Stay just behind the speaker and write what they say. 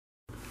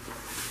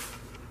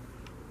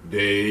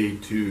Day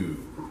 2.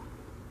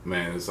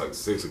 Man, it's like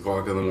 6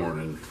 o'clock in the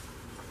morning.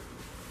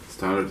 It's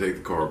time to take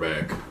the car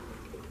back.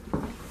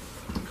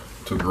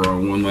 Took her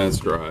on one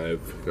last drive.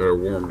 Got her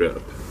warmed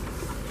up.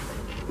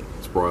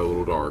 It's probably a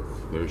little dark.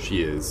 There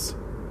she is.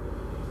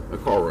 The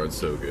car runs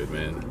so good,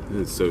 man.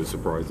 It's so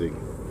surprising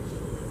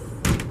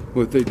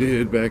what they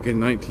did back in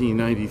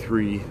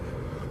 1993.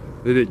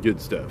 They did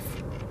good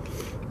stuff.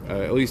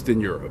 At least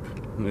in Europe.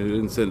 They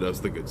didn't send us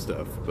the good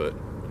stuff, but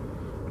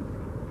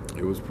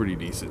it was pretty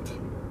decent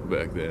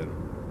back then.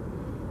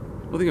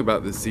 One thing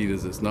about this seat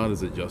is it's not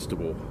as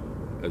adjustable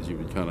as you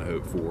would kind of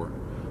hope for.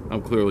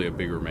 I'm clearly a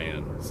bigger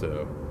man,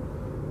 so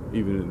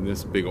even in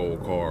this big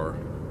old car,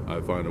 I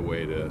find a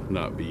way to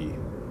not be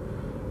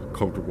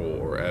comfortable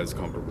or as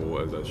comfortable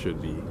as I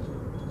should be.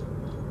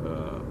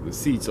 The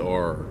seats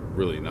are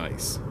really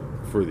nice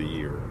for the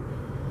year,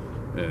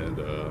 and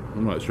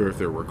I'm not sure if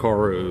they're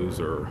Recaros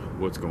or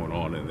what's going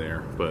on in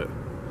there, but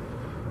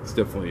it's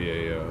definitely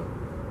a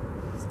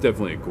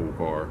cool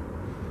car,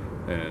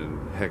 and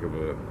heck of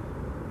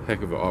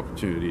an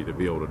opportunity to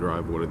be able to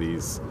drive one of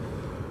these.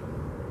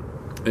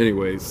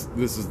 Anyways,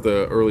 this is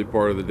the early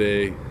part of the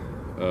day.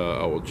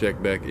 I will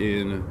check back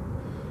in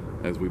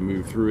as we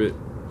move through it.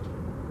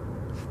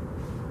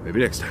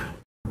 Maybe next time.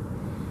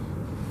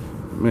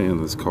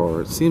 Man, this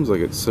car, it seems like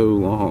it's so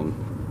long.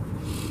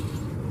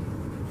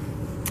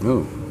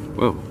 Oh,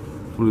 well,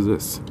 what is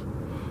this?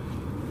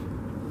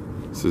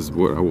 This is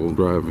what I will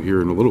drive here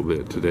in a little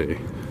bit today.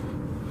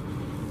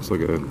 It's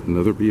like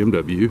another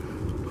BMW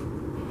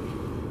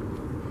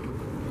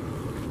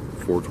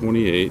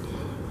 428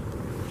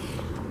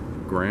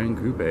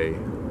 Grancoupe.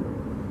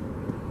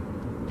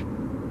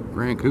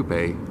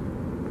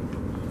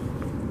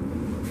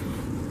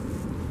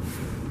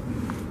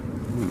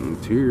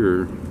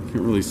 Interior,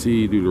 can't really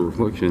see due to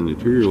reflection. The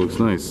interior looks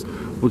nice.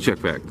 We'll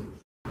check back.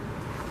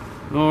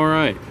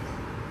 Alright,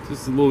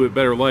 just a little bit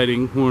better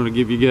lighting. Wanted to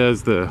give you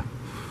guys the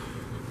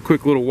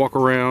quick little walk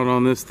around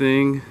on this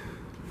thing.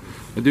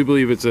 I do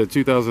believe it's a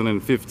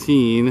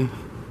 2015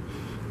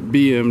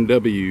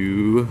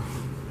 BMW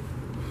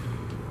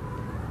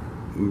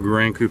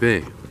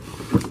Grancoupe.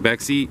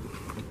 Back seat,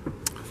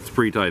 it's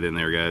pretty tight in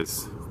there,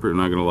 guys. I'm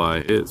not gonna lie,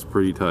 it's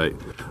pretty tight.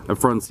 The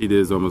front seat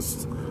is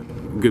almost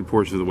a good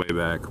portion of the way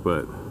back,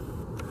 but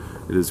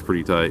it is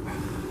pretty tight.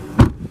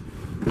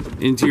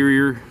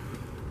 Interior,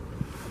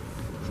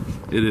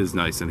 it is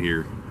nice in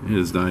here. It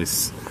is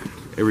nice,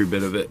 every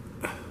bit of it.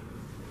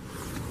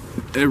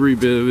 Every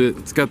bit of it.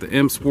 It's got the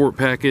M Sport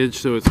package,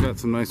 so it's got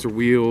some nicer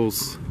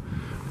wheels,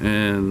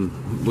 and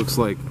looks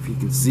like, if you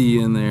can see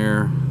in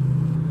there,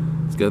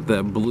 it's got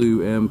that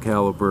blue M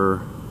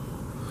caliper.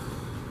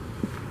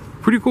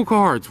 Pretty cool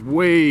car. It's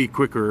way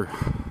quicker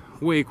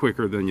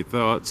than you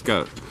thought. It's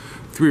got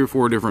 3 or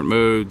 4 different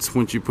modes.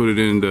 Once you put it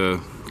into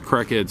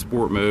crackhead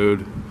sport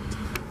mode,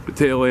 the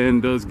tail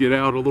end does get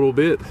out a little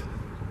bit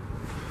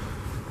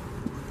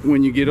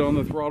when you get on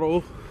the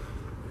throttle.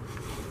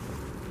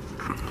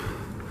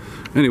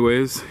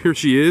 Anyways, here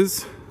she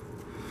is,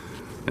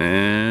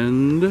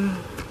 and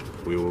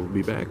we will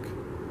be back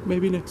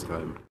maybe next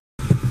time.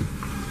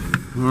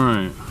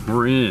 Alright,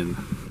 we're in.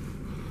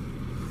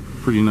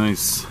 Pretty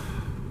nice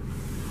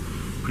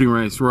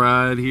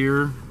ride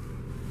here.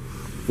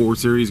 4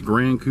 Series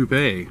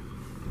Grancoupe.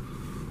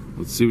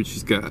 Let's see what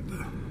she's got.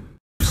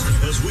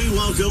 As we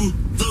welcome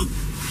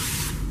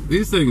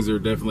These things are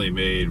definitely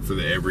made for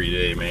the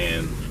everyday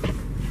man.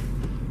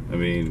 I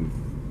mean,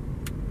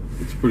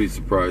 it's pretty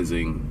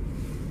surprising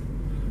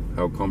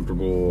how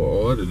comfortable.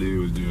 All I had to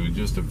do was do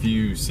just a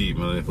few seat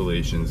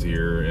manipulations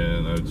here,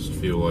 and I just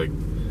feel like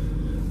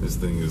this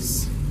thing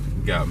has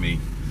got me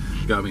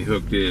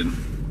hooked in.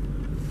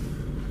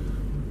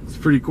 It's a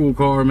pretty cool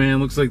car, man.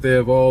 Looks like they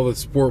have all the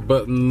sport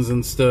buttons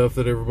and stuff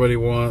that everybody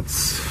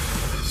wants.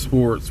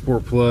 Sport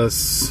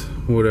Plus,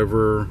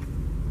 whatever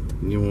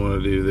you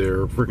want to do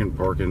there. Freaking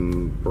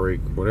parking brake,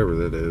 whatever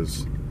that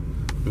is.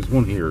 There's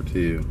one here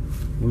too.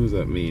 What does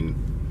that mean?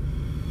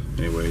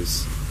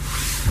 Anyways,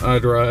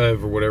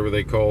 iDrive or whatever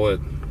they call it.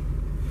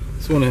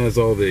 This one has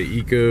all the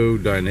eco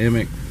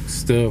dynamic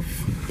stuff.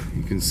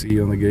 You can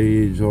see on the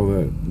gauge all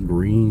that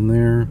green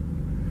there.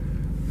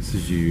 This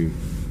is you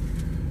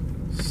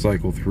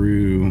cycle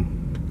through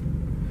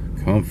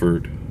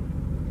comfort.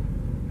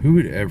 Who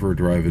would ever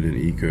drive it in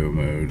eco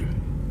mode?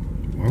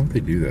 Why would they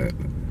do that?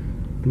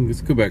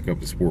 Let's go back up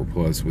to Sport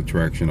Plus with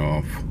traction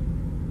off.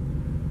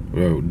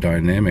 Oh,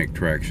 dynamic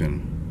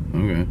traction.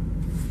 Okay,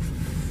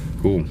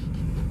 cool.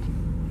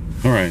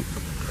 All right,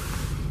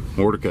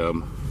 more to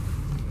come.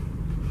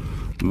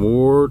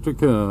 More to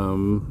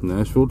come.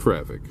 Nashville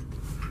traffic.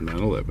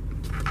 9/11.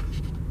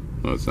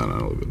 No, it's not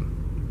 9/11.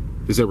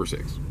 December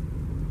 6th.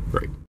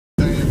 Great.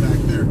 back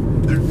there.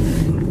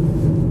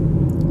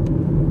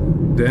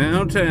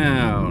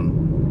 Downtown.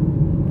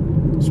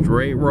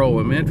 Straight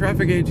rolling. Man,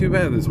 traffic ain't too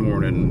bad this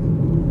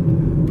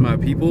morning. My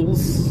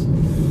peoples. A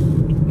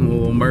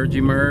little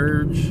mergey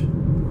merge. A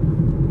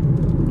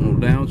little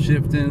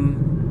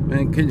downshifting.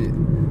 Man, can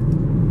you...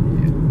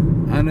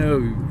 I know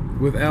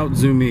without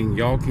zooming,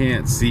 y'all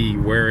can't see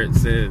where it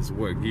says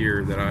what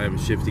gear that I am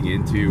shifting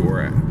into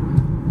or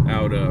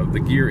out of. The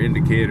gear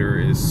indicator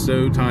is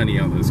so tiny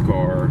on this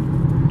car.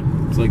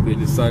 It's like they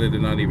decided to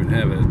not even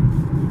have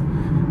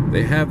it.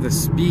 They have the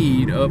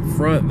speed up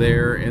front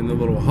there and the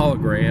little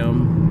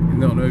hologram. I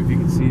don't know if you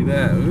can see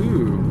that.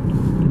 Ooh,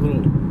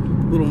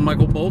 little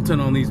Michael Bolton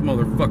on these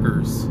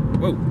motherfuckers.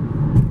 Whoa.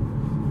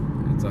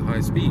 It's a high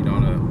speed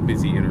on a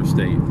busy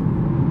interstate.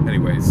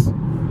 Anyways,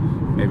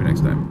 maybe next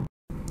time.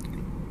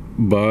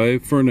 Bye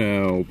for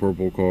now,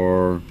 purple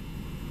car.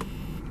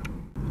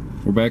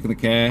 We're back in the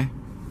car.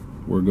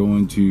 We're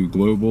going to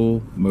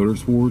Global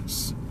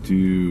Motorsports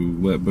to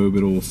let Bo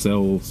Biddle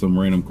sell some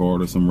random car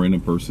to some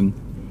random person.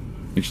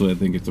 Actually, I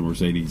think it's a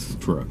Mercedes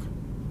truck,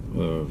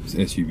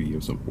 SUV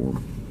of some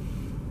form.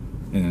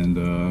 And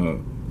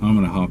I'm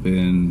gonna hop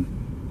in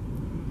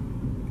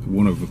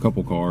one of a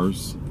couple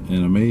cars,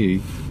 and I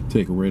may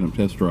take a random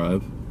test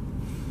drive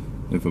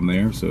if I'm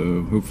there.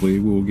 So hopefully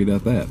we'll get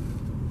at that.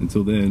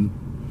 Until then,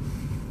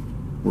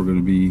 we're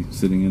gonna be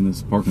sitting in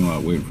this parking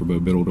lot waiting for Bo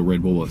Biddle to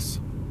Red Bull us.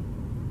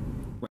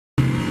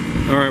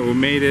 All right, we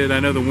made it. I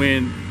know the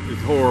wind is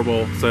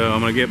horrible, so I'm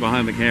gonna get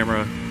behind the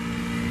camera.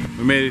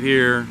 We made it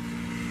here.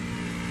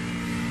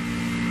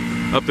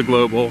 Up to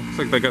Global. Looks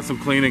like they got some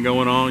cleaning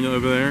going on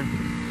over there.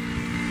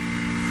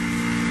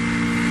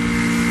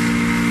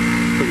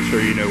 Pretty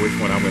sure you know which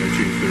one I'm going to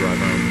choose to drive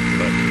home,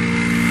 but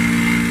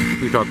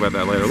we can talk about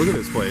that later. Look at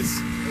this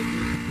place.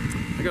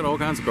 They got all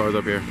kinds of cars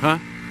up here, huh?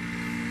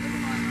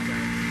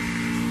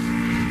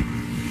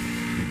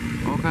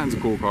 All kinds of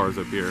cool cars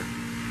up here.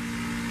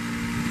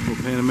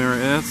 Little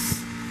Panamera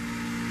S.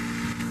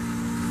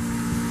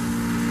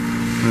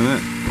 And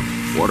that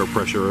water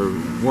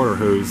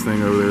hose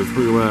thing over there is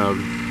pretty loud.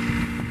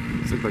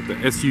 Looks like the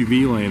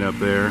SUV lane up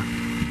there.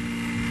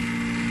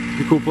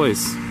 Pretty cool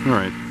place. All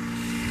right.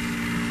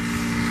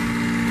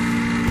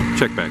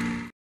 Check back.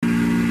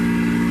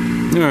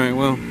 All right,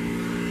 well,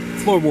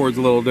 floorboard's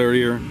a little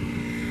dirtier.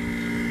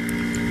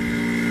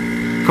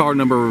 Car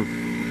number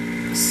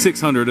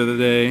 600 of the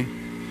day.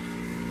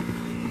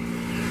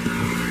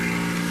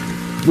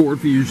 Ford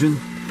Fusion.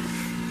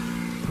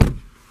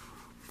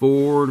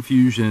 Ford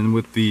Fusion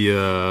with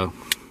the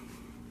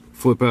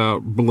flip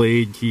out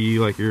blade key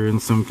like you're in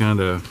some kind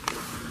of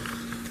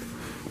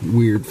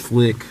weird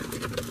flick.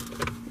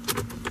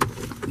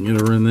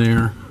 Get her in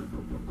there.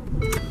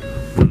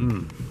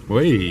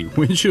 Wait,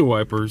 windshield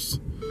wipers.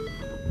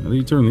 How do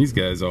you turn these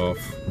guys off?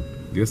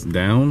 Guess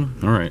down?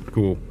 Alright,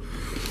 cool.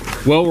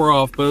 Well, we're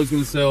off. Bo's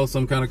gonna sell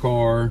some kind of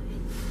car.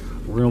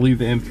 We're gonna leave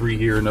the M3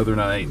 here another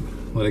night.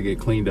 Let it get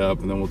cleaned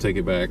up and then we'll take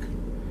it back.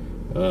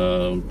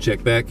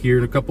 Check back here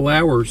in a couple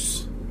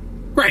hours.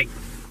 Great!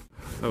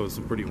 That was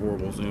some pretty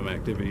horrible Zoom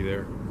activity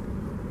there.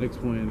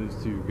 Next plan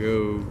is to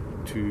go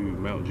to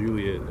Mount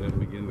Juliet and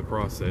begin the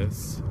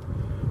process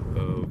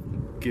of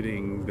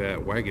getting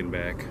that wagon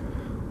back.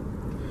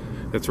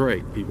 That's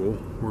right, people.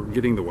 We're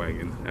getting the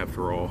wagon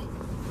after all.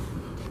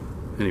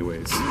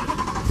 Anyways,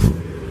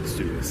 let's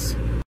do this.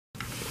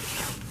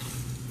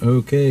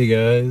 Okay,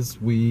 guys,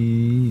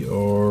 we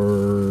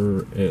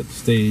are at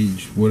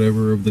stage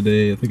whatever of the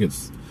day. I think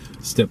it's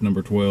step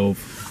number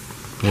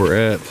 12. We're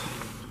at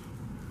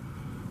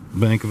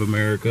Bank of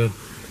America,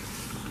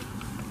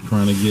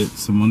 trying to get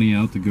some money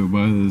out to go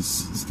buy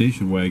this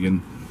station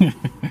wagon.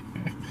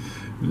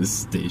 This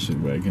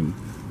station wagon.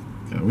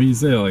 God, when you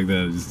say it like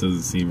that, it just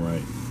doesn't seem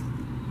right.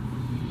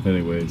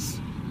 Anyways,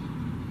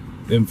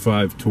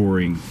 M5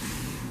 touring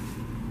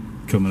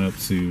coming up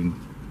soon.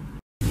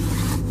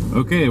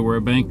 Okay, we're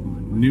at bank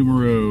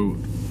numero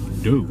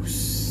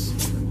dos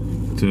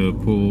to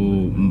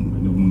pull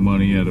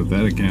money out of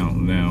that account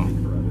now.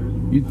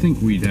 You'd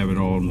think we'd have it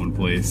all in one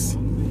place.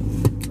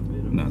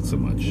 Not so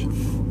much.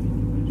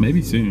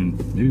 Maybe soon.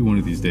 Maybe one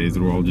of these days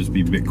it'll all just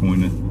be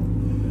Bitcoin.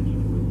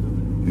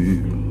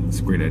 Ooh, it's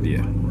a great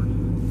idea.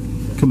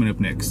 Coming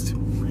up next,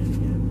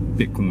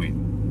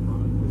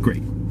 Bitcoin.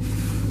 Great.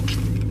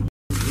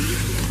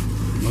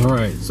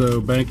 Alright,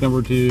 so bank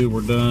number 2, we're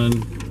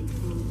done.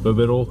 Bo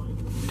Biddle.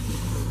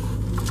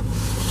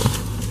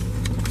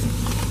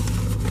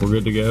 We're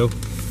good to go.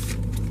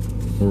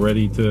 We're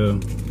ready to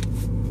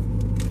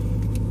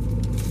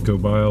go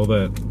buy all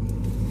that.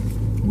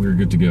 We're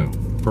good to go.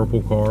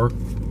 Purple car.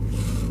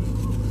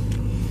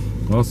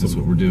 Awesome. That's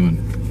what we're doing.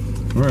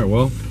 Alright,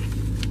 well,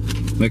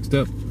 next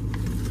up,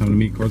 time to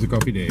meet Cars and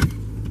Coffee Dave.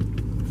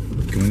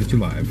 Coming at you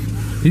live.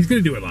 He's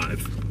gonna do it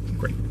live.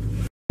 Great.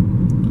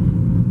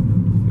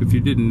 If you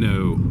didn't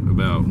know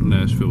about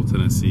Nashville,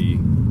 Tennessee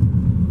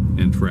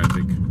and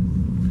traffic,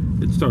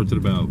 it starts at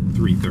about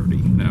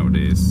 3:30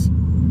 nowadays,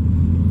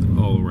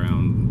 all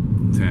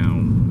around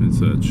town and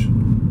such.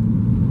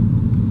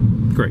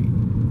 Great.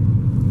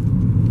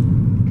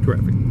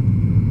 Traffic.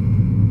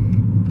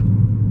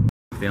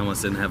 They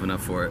almost didn't have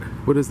enough for it.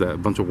 What is that? A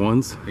bunch of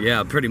ones?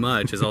 Yeah, pretty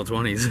much. It's all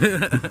 20s.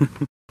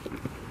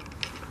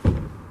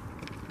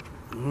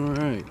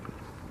 Alright.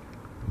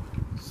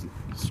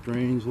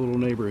 Strange little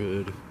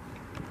neighborhood.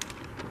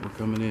 We're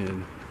coming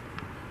in.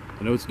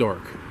 I know it's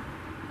dark,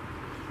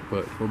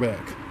 but we're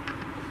back.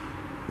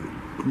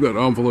 That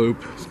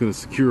envelope is going to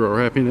secure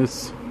our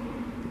happiness.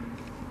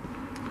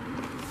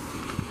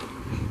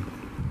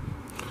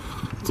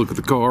 Let's look at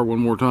the car one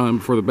more time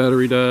before the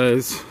battery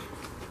dies.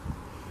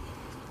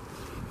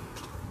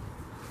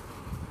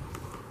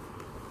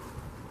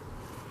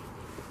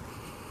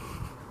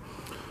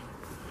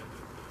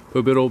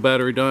 A bit old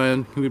battery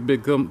dying. Give me a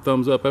big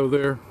thumbs up over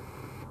there.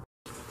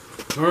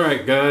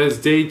 Alright guys,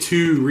 day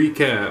 2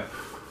 recap.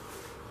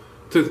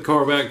 Took the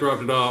car back,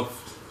 dropped it off.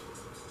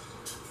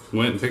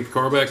 Went and picked the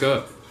car back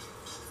up.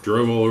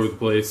 Drove all over the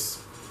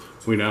place.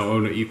 We now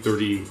own an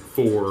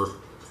E34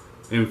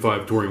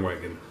 M5 touring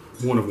wagon.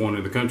 One of one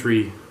in the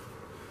country.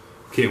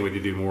 Can't wait to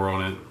do more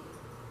on it.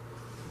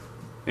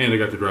 And I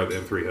got to drive the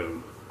M3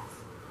 home.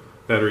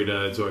 Battery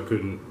died, so I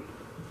couldn't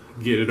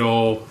get it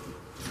all.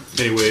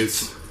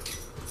 Anyways,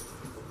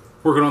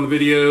 working on the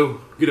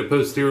video. Get it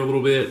posted here a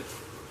little bit.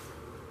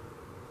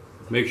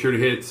 Make sure to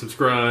hit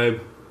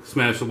subscribe.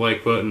 Smash the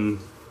like button.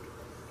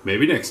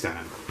 Maybe next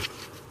time.